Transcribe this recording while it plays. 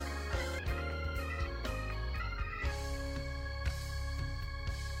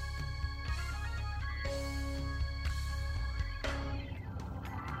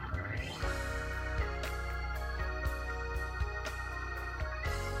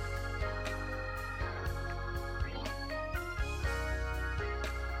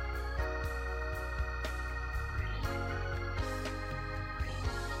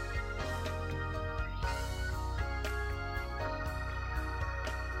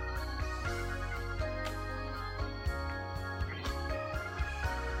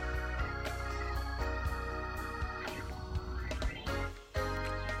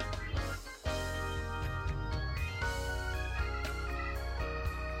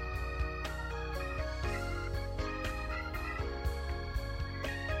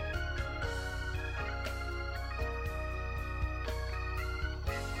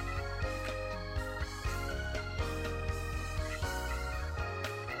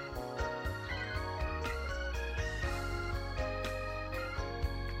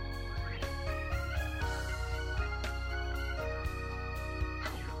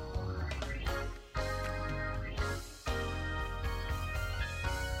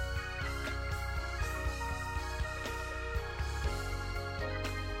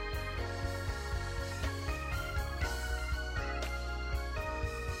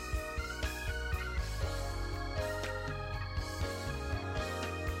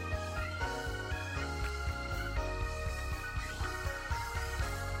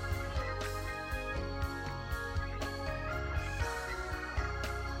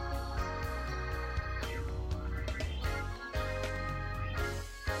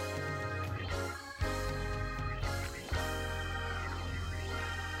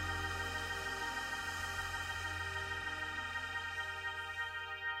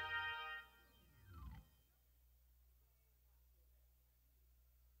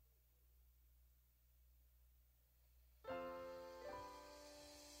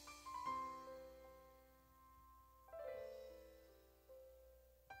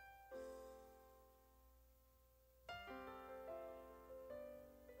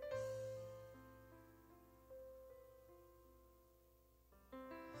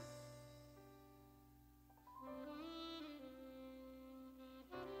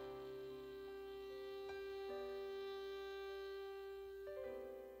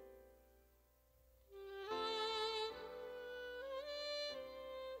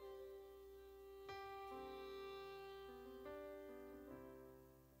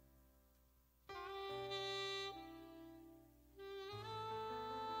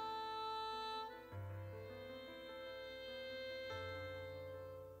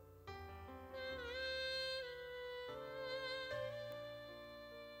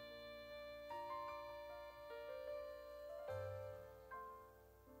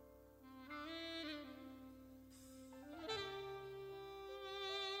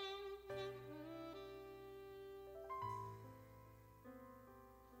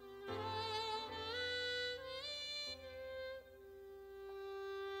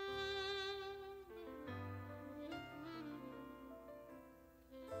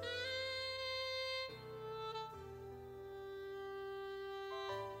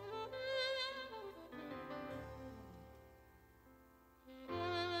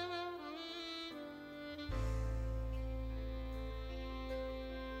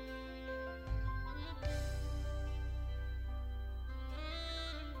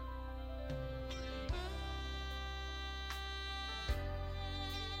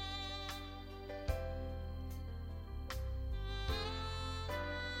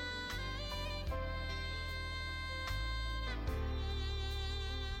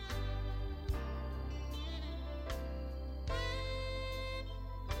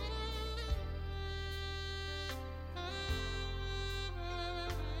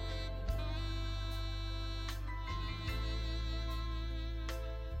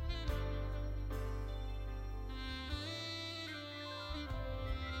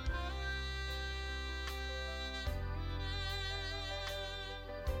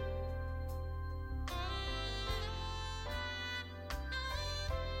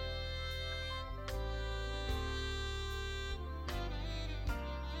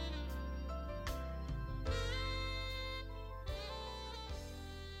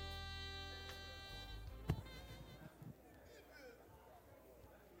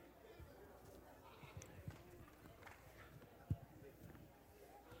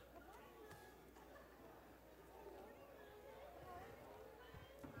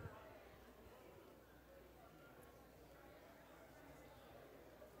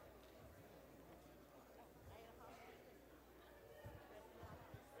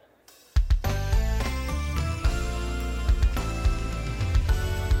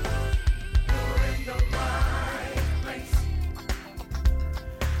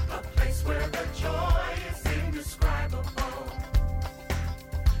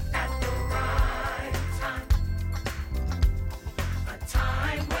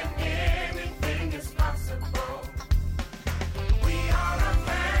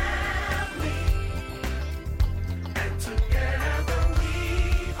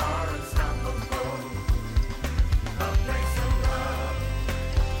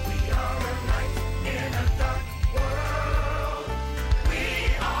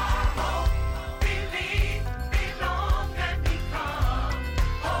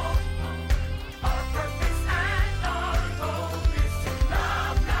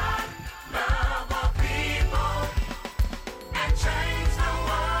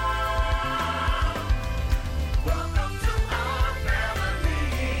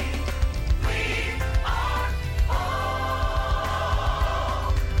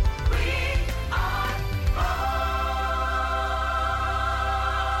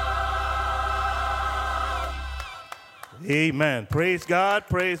Amen. Praise God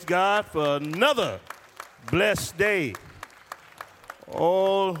for another blessed day.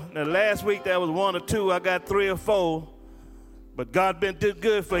 Oh, now last week that was 1 or 2. I got 3 or 4. But God been too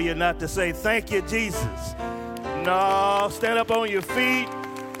good for you not to say thank you, Jesus. No, stand up on your feet.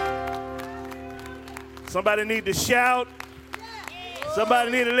 Somebody need to shout.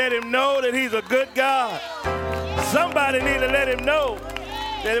 Somebody need to let him know that he's a good God. Somebody need to let him know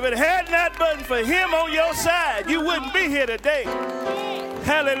that if it had not been for him on your side, you wouldn't be here today.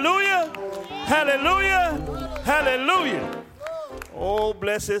 Hallelujah, hallelujah, hallelujah. Oh,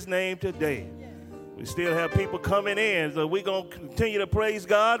 bless his name today. We still have people coming in, so we're going to continue to praise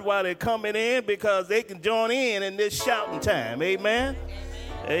God while they're coming in because they can join in this shouting time. Amen?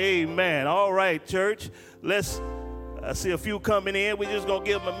 Amen. All right, church. I see a few coming in. We're just going to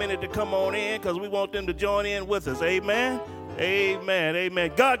give them a minute to come on in because we want them to join in with us. Amen? Amen.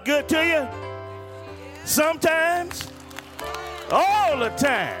 Amen. God good to you? Sometimes? All the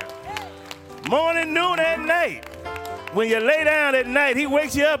time. Morning, noon, and night. When you lay down at night, he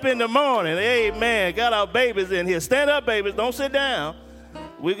wakes you up in the morning. Amen. Got our babies in here. Stand up, babies. Don't sit down.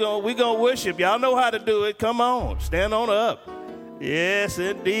 We're gonna worship. Y'all know how to do it. Come on. Stand on up. Yes,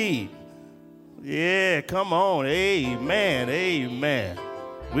 indeed. Yeah, come on. Amen. Amen.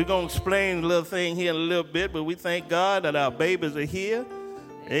 We're going to explain a little thing here in a little bit, but we thank God that our babies are here.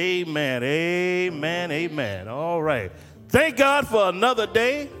 Amen. Amen. Amen. All right. Thank God for another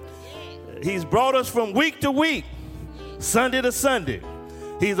day. He's brought us from week to week, Sunday to Sunday.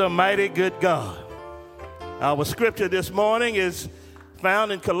 He's a mighty good God. Our scripture this morning is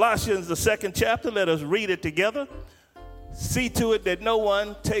found in Colossians, the 2nd chapter. Let us read it together. See to it that no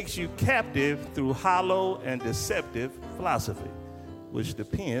one takes you captive through hollow and deceptive philosophy, which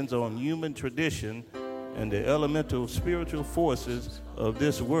depends on human tradition and the elemental spiritual forces of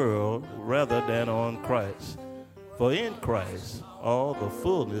this world rather than on Christ. For in Christ, all the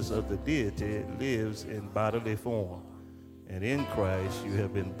fullness of the deity lives in bodily form, and in Christ you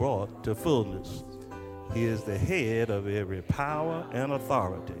have been brought to fullness. He is the head of every power and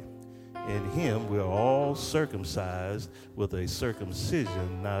authority. In him we are all circumcised with a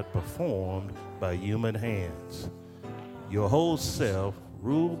circumcision not performed by human hands. Your whole self,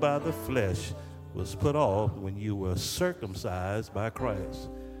 ruled by the flesh, was put off when you were circumcised by Christ,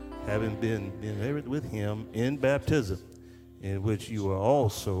 having been buried with him in baptism, in which you were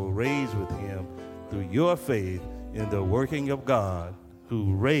also raised with him through your faith in the working of God,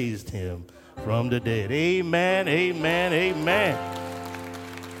 who raised him from the dead. Amen, amen, amen.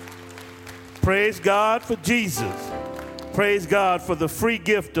 Praise God for Jesus. Praise God for the free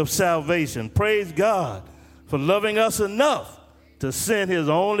gift of salvation. Praise God for loving us enough to send his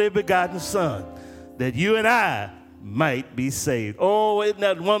only begotten Son, that you and I might be saved. Oh, isn't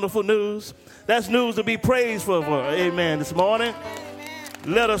that wonderful news? That's news to be praised for. Amen. This morning,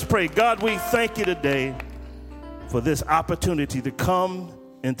 let us pray. God, we thank you today for this opportunity to come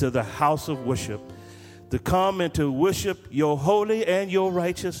into the house of worship, to come and to worship your holy and your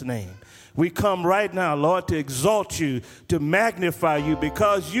righteous name. We come right now, Lord, to exalt you, to magnify you,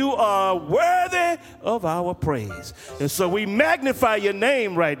 because you are worthy of our praise. And so we magnify your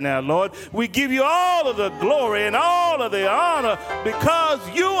name right now, Lord. We give you all of the glory and all of the honor because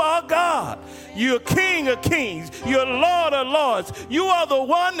you are God. You're King of kings. You're Lord of lords. You are the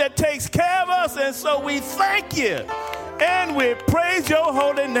one that takes care of us. And so we thank you and we praise your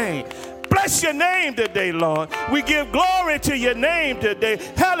holy name. Bless your name today, Lord. We give glory to your name today.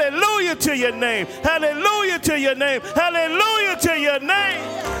 Hallelujah to your name. Hallelujah to your name. Hallelujah to your name.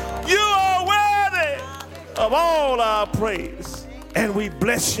 You are worthy of all our praise. And we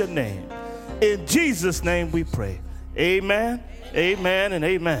bless your name. In Jesus' name we pray. Amen, amen, and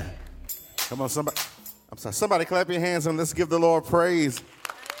amen. Come on, somebody clap your hands and let's give the Lord praise.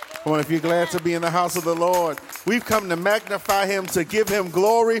 Come on, if you're glad to be in the house of the Lord. We've come to magnify him, to give him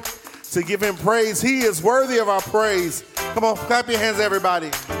glory, to give him praise. He is worthy of our praise. Come on, clap your hands, everybody.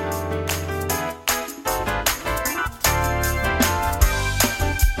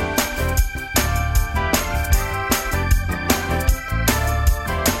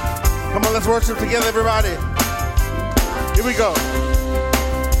 Come on, let's worship together, everybody. Here we go.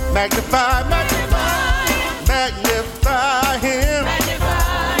 Magnify, magnify, magnify him.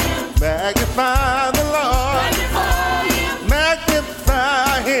 Magnify the Lord.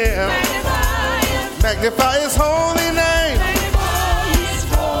 Magnify him. Magnify his holy name.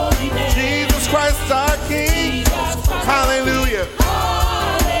 Jesus Christ our King. Hallelujah.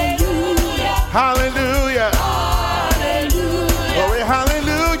 Hallelujah. Glory,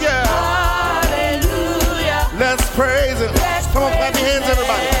 hallelujah. Let's praise him. Come on, clap your hands,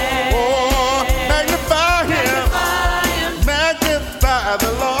 everybody. Oh, magnify him. Magnify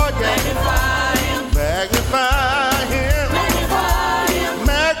the Lord, yeah. Magnify him.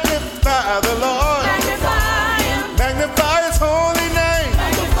 Magnify the Lord. Magnify his holy name.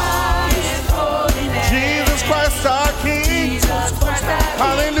 Jesus Christ our King.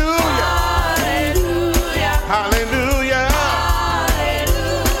 Hallelujah. Hallelujah.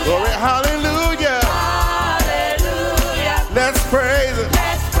 Glory, hallelujah. Let's praise him.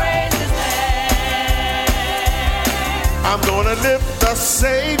 I'm gonna lift the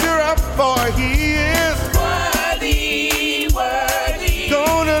Savior up, for he is worthy, worthy.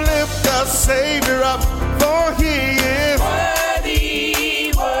 Gonna lift the Savior up, for he is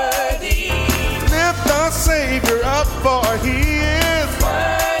worthy, worthy. Lift the Savior up, for he is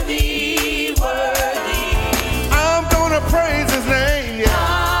worthy, worthy. I'm gonna praise his name, yeah.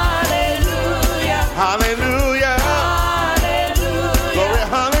 Hallelujah. Hallelujah. Hallelujah. Glory,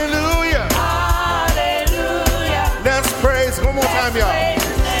 hallelujah. Hallelujah. Let's praise one more time, y'all.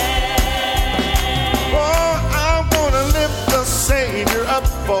 Oh, I'm gonna lift the Savior up,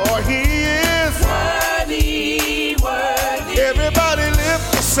 for he is Worthy, worthy. Everybody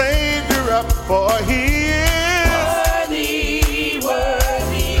lift the Savior up, for he is Worthy,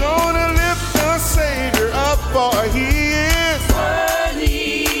 worthy. Gonna lift the Savior up, for he is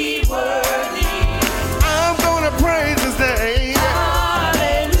Worthy, worthy. I'm gonna praise his name.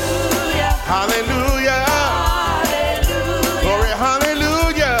 Hallelujah. Hallelujah. Hallelujah. Glory,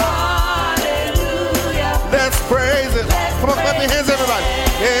 hallelujah. Hallelujah. Let's praise it. Come on, clap your hands, everybody.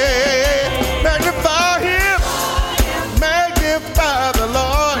 Hey, magnify him. Magnify the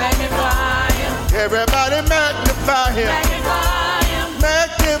Lord. Magnify him. Everybody magnify him. Magnify him.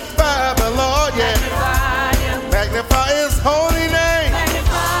 Magnify the Lord, yeah. Magnify him. Magnify his holy name.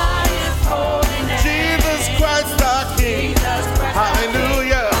 Magnify his holy name. Jesus Christ our King. Jesus Christ.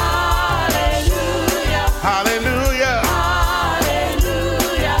 Hallelujah. Hallelujah. Hallelujah.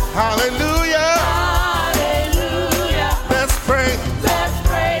 Hallelujah. Hallelujah. Hallelujah. Let's pray. Let's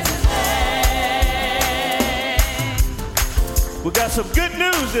praise his name. We got some good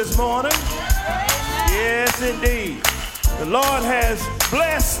news this morning. Yes, indeed. The Lord has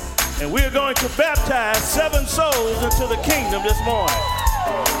blessed, and we're going to baptize 7 souls into the kingdom this morning.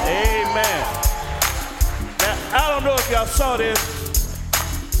 Amen. Now, I don't know if y'all saw this,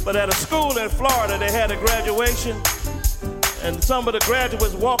 but at a school in Florida, they had a graduation, and some of the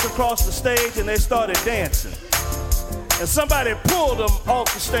graduates walked across the stage and they started dancing. And somebody pulled them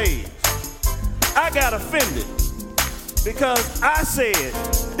off the stage. I got offended because I said,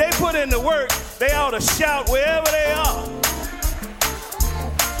 they put in the work, they ought to shout wherever they are.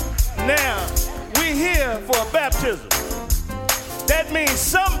 Now, we're here for a baptism. That means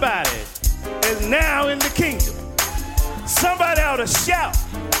somebody is now in the kingdom. Somebody ought to shout.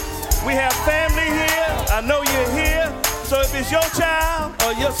 We have family here. I know you're here. So if it's your child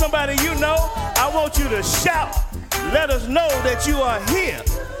or you're somebody you know, I want you to shout. Let us know that you are here.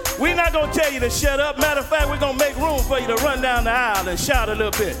 We're not going to tell you to shut up. Matter of fact, we're going to make room for you to run down the aisle and shout a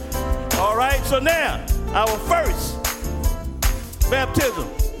little bit. All right? So now, our first baptism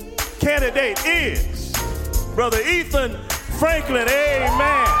candidate is Brother Ethan Franklin.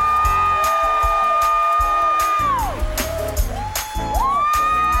 Amen.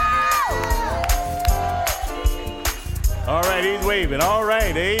 All right, he's waving. All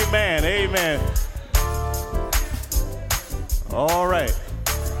right, amen, amen. All right.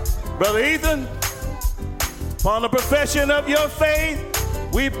 Brother Ethan, upon the profession of your faith,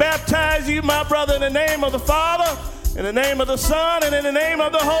 we baptize you, my brother, in the name of the Father, in the name of the Son, and in the name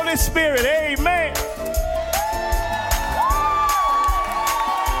of the Holy Spirit. Amen.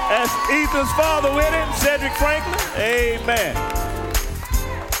 That's Ethan's father with him, Cedric Franklin. Amen.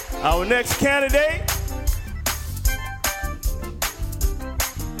 Our next candidate.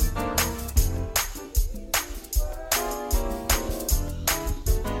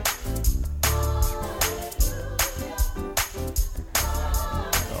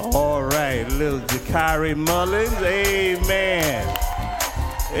 All right, little Jakari Mullins. Amen.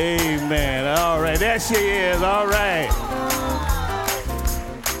 Amen. All right, there she is. All right.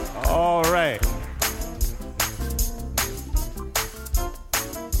 All right.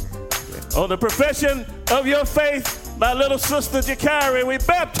 On the profession of your faith, my little sister Jakari, we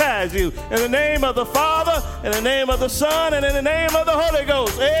baptize you in the name of the Father, in the name of the Son, and in the name of the Holy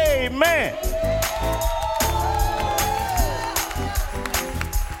Ghost. Amen.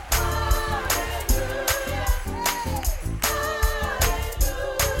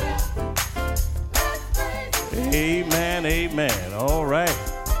 Amen, amen. All right.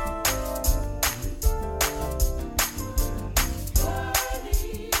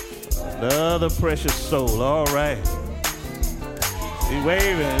 Another precious soul. All right. He's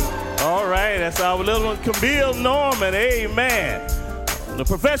waving. All right, that's our little one, Camille Norman. Amen. The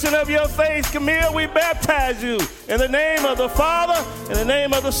profession of your faith, Camille, we baptize you in the name of the Father, in the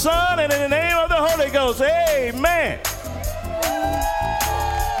name of the Son, and in the name of the Holy Ghost. Amen.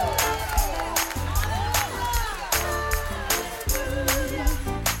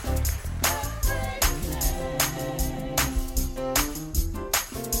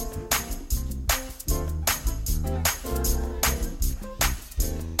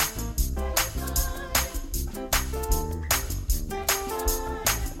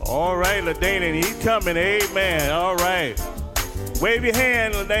 All right, LaDana, he's coming. Amen. All right. Wave your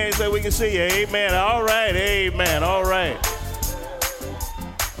hand, LaDana, so we can see you. Amen. All right. Amen. All right.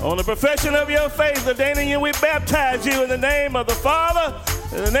 On the profession of your faith, LaDana, we baptize you in the name of the Father,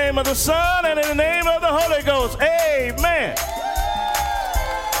 in the name of the Son, and in the name of the Holy Ghost. Amen.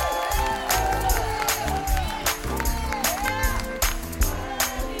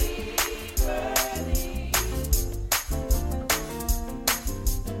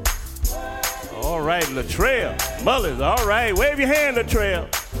 All right, Latrell Mullins. All right, wave your hand, Latrell.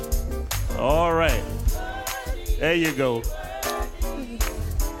 All right. There you go.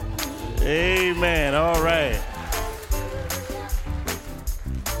 Amen. All right.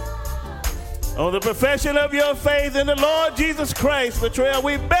 On the profession of your faith in the Lord Jesus Christ, Latrell,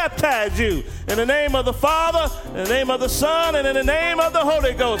 we baptize you in the name of the Father, in the name of the Son, and in the name of the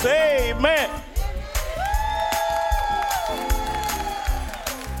Holy Ghost. Amen.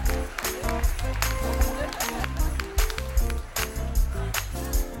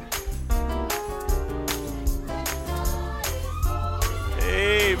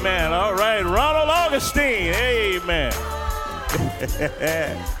 Amen. All right. Ronald Augustine. Amen.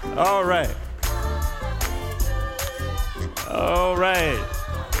 All right. All right.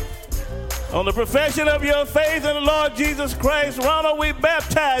 On the profession of your faith in the Lord Jesus Christ, Ronald, we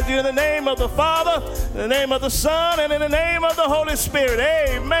baptize you in the name of the Father, in the name of the Son, and in the name of the Holy Spirit.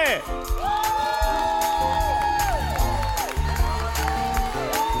 Amen.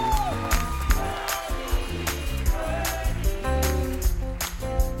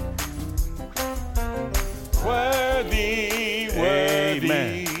 Worthy, worthy.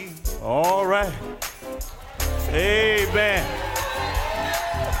 Amen. All right. Amen.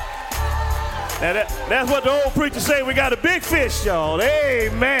 Now that's what the old preacher say. We got a big fish, y'all.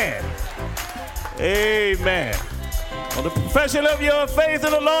 Amen. Amen. On the profession of your faith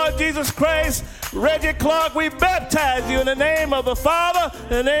in the Lord Jesus Christ, Reggie Clark, we baptize you in the name of the Father,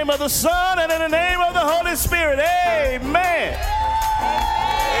 in the name of the Son, and in the name of the Holy Spirit. Amen.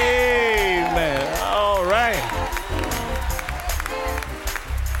 Amen. All right.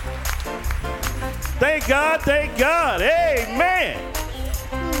 Thank God, thank God. Amen.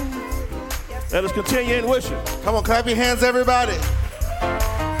 Let us continue in worship. Come on, clap your hands, everybody.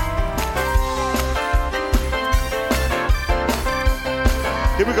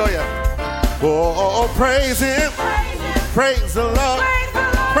 Here we go, yeah. Oh, praise him. Praise the Lord.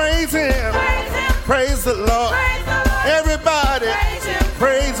 Praise him. Praise the Lord. Everybody,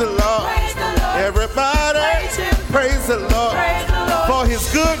 praise the Lord. Everybody, praise the Lord. For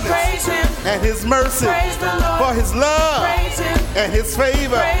his goodness and his mercy. For his love and his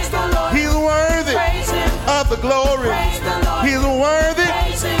favor. He's worthy of the glory. He's worthy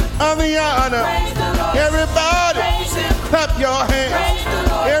of the honor. Everybody, clap your hands.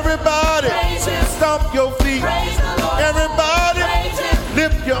 Everybody, stomp your feet. Everybody,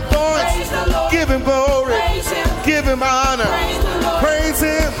 lift your voice. Give him glory. Give him honor. Praise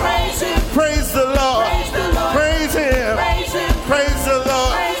him. Praise the Lord. Praise him. Praise the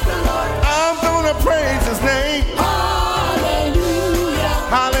Lord. I'm gonna praise his name. Hallelujah.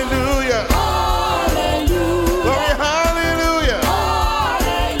 Hallelujah. Hallelujah. Glory, hallelujah.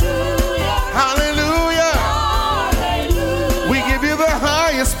 Hallelujah. Hallelujah. Hallelujah. We give you the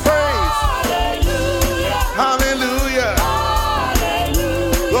highest praise. Hallelujah. Hallelujah.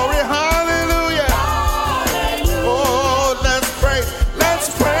 Hallelujah. Glory, hallelujah. Hallelujah. Oh, let's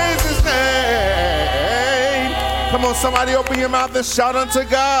praise his name. Come on, somebody open your mouth and shout unto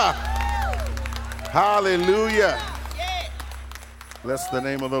God. Hallelujah. Bless the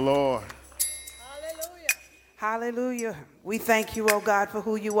name of the Lord. Hallelujah. We thank you, oh God, for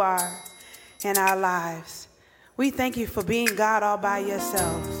who you are in our lives. We thank you for being God all by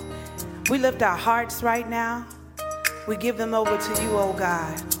yourselves. We lift our hearts right now. We give them over to you, oh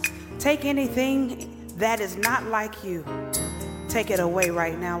God. Take anything that is not like you. Take it away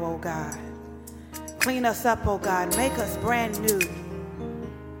right now, oh God. Clean us up, oh God. Make us brand new.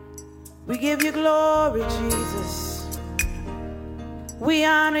 We give you glory, Jesus. We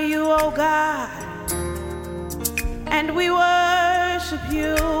honor you, oh God. And we worship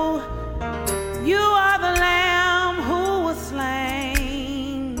you. You are the Lamb who was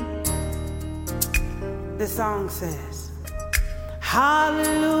slain. This song says,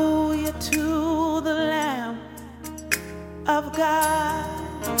 hallelujah to the Lamb of God.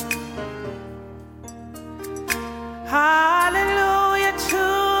 Hallelujah to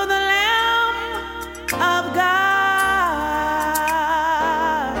the Lamb of God.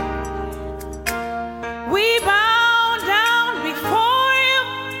 We bow down before you.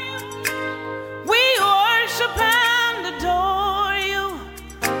 We worship and adore you.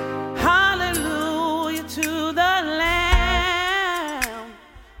 Hallelujah to the Lamb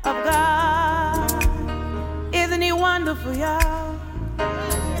of God. Isn't he wonderful, y'all?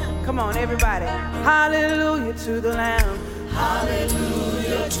 Come on, everybody. Hallelujah to the Lamb.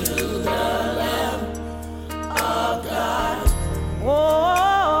 Hallelujah to the Lamb of God.